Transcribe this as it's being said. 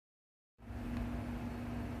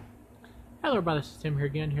Hello everybody, this is Tim here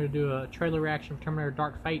again, here to do a trailer reaction for Terminator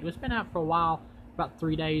Dark Fate. It's been out for a while, about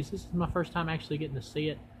 3 days. This is my first time actually getting to see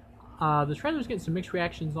it. The trailer's getting some mixed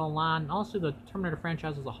reactions online. Also, the Terminator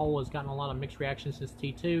franchise as a whole has gotten a lot of mixed reactions since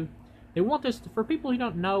T2. They want this, for people who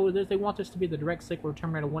don't know, they want this to be the direct sequel to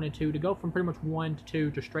Terminator 1 and 2, to go from pretty much 1 to 2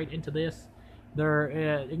 to straight into this. They're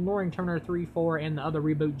ignoring Terminator 3, 4, and the other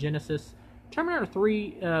reboot Genesis. Terminator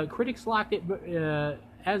 3, critics liked it, but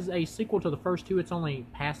as a sequel to the first two, it's only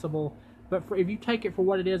passable. But if you take it for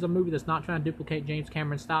what it is, a movie that's not trying to duplicate James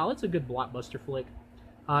Cameron's style, it's a good blockbuster flick.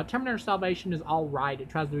 Terminator Salvation is alright. It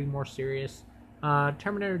tries to be more serious.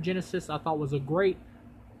 Terminator Genesis I thought was a great,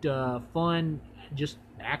 fun, just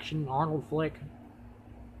action Arnold flick.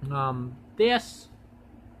 This,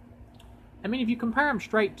 I mean, if you compare them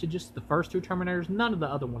straight to just the first two Terminators, none of the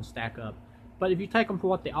other ones stack up. But if you take them for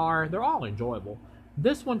what they are, they're all enjoyable.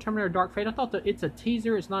 This one, Terminator Dark Fate, I thought that it's a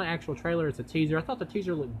teaser. It's not an actual trailer. It's a teaser. I thought the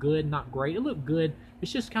teaser looked good, not great. It looked good.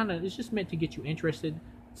 It's just it's just meant to get you interested.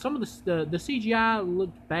 Some of the CGI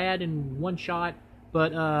looked bad in one shot,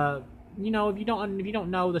 but you know, if you don't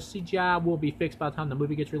know, the CGI will be fixed by the time the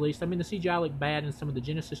movie gets released. I mean, the CGI looked bad in some of the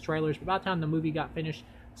Genesis trailers, but by the time the movie got finished,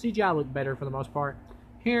 CGI looked better for the most part.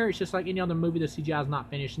 Here, it's just like any other movie. The CGI is not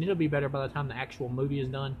finished, and it'll be better by the time the actual movie is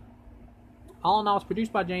done. All in all, it's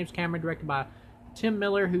produced by James Cameron, directed by Tim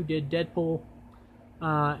Miller, who did Deadpool,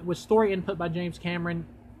 with story input by James Cameron.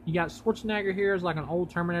 You got Schwarzenegger here as like an old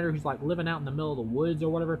Terminator who's like living out in the middle of the woods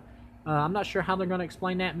or whatever. I'm not sure how they're going to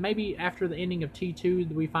explain that. Maybe after the ending of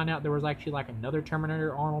T2, we find out there was actually like another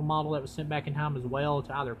Terminator Arnold model that was sent back in time as well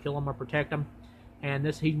to either kill him or protect him. And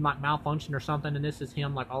this, he might malfunction or something, and this is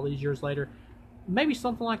him like all these years later. Maybe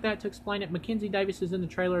something like that to explain it. Mackenzie Davis is in the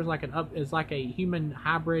trailer as like a human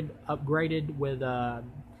hybrid upgraded with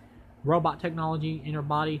robot technology in her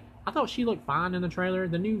body. I thought she looked fine in the trailer.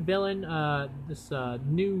 The new villain, this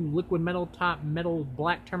new liquid metal type metal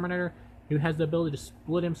black Terminator, who has the ability to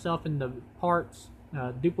split himself into parts,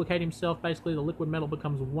 duplicate himself. Basically, the liquid metal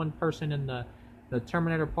becomes one person, and the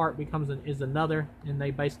Terminator part is another, and they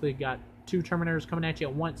basically got two Terminators coming at you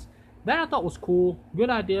at once. That I thought was cool. Good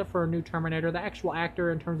idea for a new Terminator. The actual actor,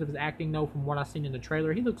 in terms of his acting, though, from what I've seen in the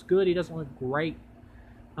trailer, he looks good. He doesn't look great.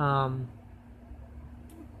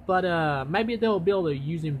 But maybe they'll be able to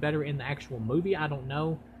use him better in the actual movie. I don't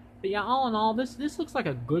know. But yeah, all in all, this looks like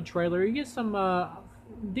a good trailer. You get some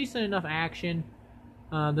decent enough action.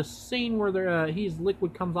 The scene where his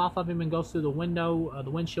liquid comes off of him and goes through the window, the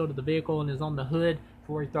windshield of the vehicle, and is on the hood,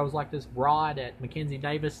 where he throws like this rod at Mackenzie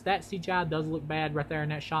Davis. That CGI does look bad right there in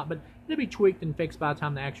that shot, but it'll be tweaked and fixed by the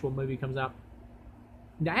time the actual movie comes out.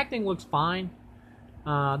 The acting looks fine.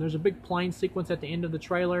 There's a big plane sequence at the end of the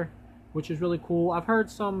trailer, which is really cool. I've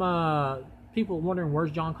heard some people wondering,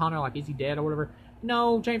 where's John Connor, like is he dead or whatever.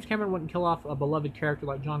 No, James Cameron wouldn't kill off a beloved character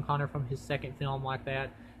like John Connor from his second film like that.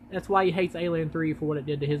 That's why he hates Alien 3 for what it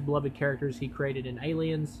did to his beloved characters he created in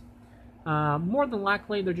Aliens. More than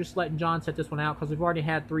likely, they're just letting John set this one out because we've already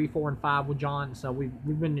had 3, 4, and 5 with John, so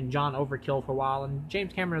we've been in John overkill for a while, and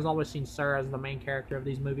James Cameron has always seen Sarah as the main character of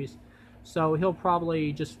these movies, so he'll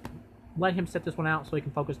probably just let him set this one out so he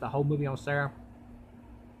can focus the whole movie on Sarah.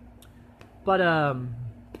 But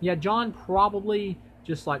yeah, John probably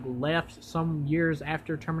just like left some years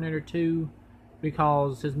after Terminator 2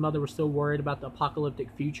 because his mother was still worried about the apocalyptic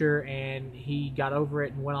future, and he got over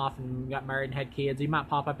it and went off and got married and had kids. He might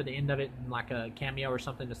pop up at the end of it in like a cameo or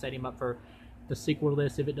something to set him up for the sequel to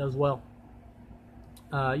this if it does well.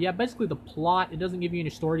 Yeah, basically the plot, it doesn't give you any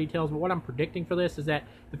story details, but what I'm predicting for this is that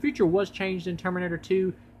the future was changed in Terminator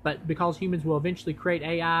 2, but because humans will eventually create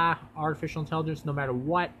AI, artificial intelligence, no matter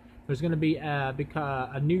what, there's going to be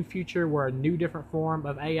a new future where a new different form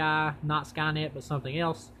of AI, not Skynet, but something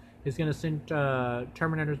else, is going to send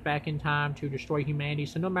Terminators back in time to destroy humanity.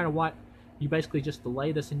 So no matter what, you basically just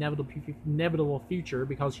delay this inevitable future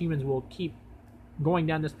because humans will keep going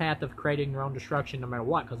down this path of creating their own destruction no matter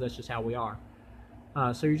what, because that's just how we are.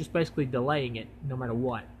 So you're just basically delaying it no matter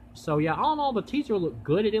what. So yeah, all in all, the teaser looked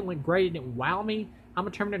good. It didn't look great. It didn't wow me. I'm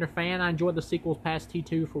a Terminator fan. I enjoyed the sequels past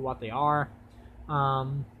T2 for what they are.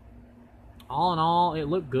 All in all, it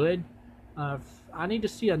looked good. I need to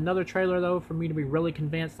see another trailer, though, for me to be really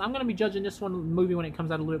convinced. I'm going to be judging this movie when it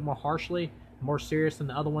comes out a little bit more harshly, more serious than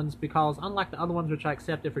the other ones, because unlike the other ones, which I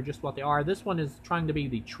accepted for just what they are, this one is trying to be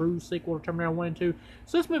the true sequel to Terminator 1 and 2.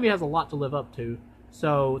 So this movie has a lot to live up to.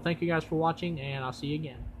 So thank you guys for watching, and I'll see you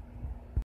again.